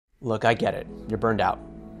Look, I get it. You're burned out.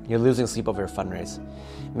 You're losing sleep over your fundraise.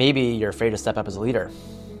 Maybe you're afraid to step up as a leader.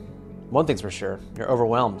 One thing's for sure, you're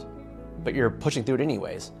overwhelmed, but you're pushing through it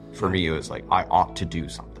anyways. For me, it was like, I ought to do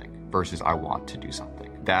something versus I want to do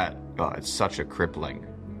something. That it's such a crippling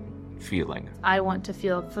feeling. I want to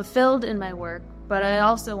feel fulfilled in my work, but I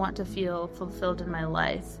also want to feel fulfilled in my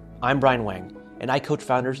life. I'm Brian Wang, and I coach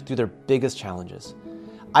founders through their biggest challenges.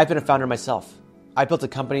 I've been a founder myself. I built a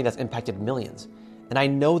company that's impacted millions, and I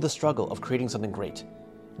know the struggle of creating something great.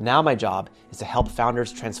 Now my job is to help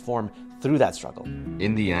founders transform through that struggle.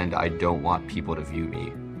 In the end, I don't want people to view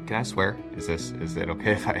me. Can I swear? Is it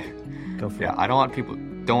okay if I? Go for it. Yeah, I don't want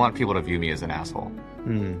people to view me as an asshole.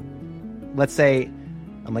 Let's say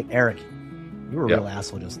I'm like, Eric, you were a Yeah. real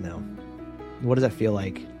asshole just now. What does that feel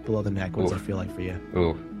like below the neck? What does Oof. that feel like for you?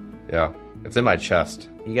 Ooh, yeah. It's in my chest.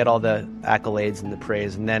 You get all the accolades and the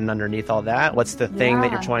praise, and then underneath all that, what's the thing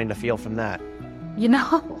that you're Yeah. trying to feel from that? You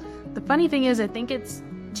know, the funny thing is, I think it's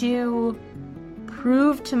to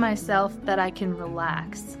prove to myself that I can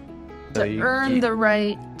relax, So to you- earn the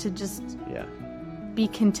right to just Yeah. be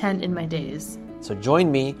content in my days. So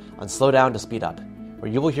join me on Slow Down to Speed Up, where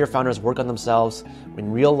you will hear founders work on themselves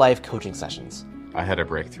in real-life coaching sessions. I had a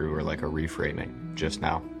breakthrough or like a reframing just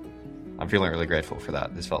now. I'm feeling really grateful for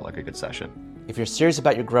that. This felt like a good session. If you're serious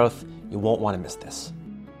about your growth, you won't want to miss this.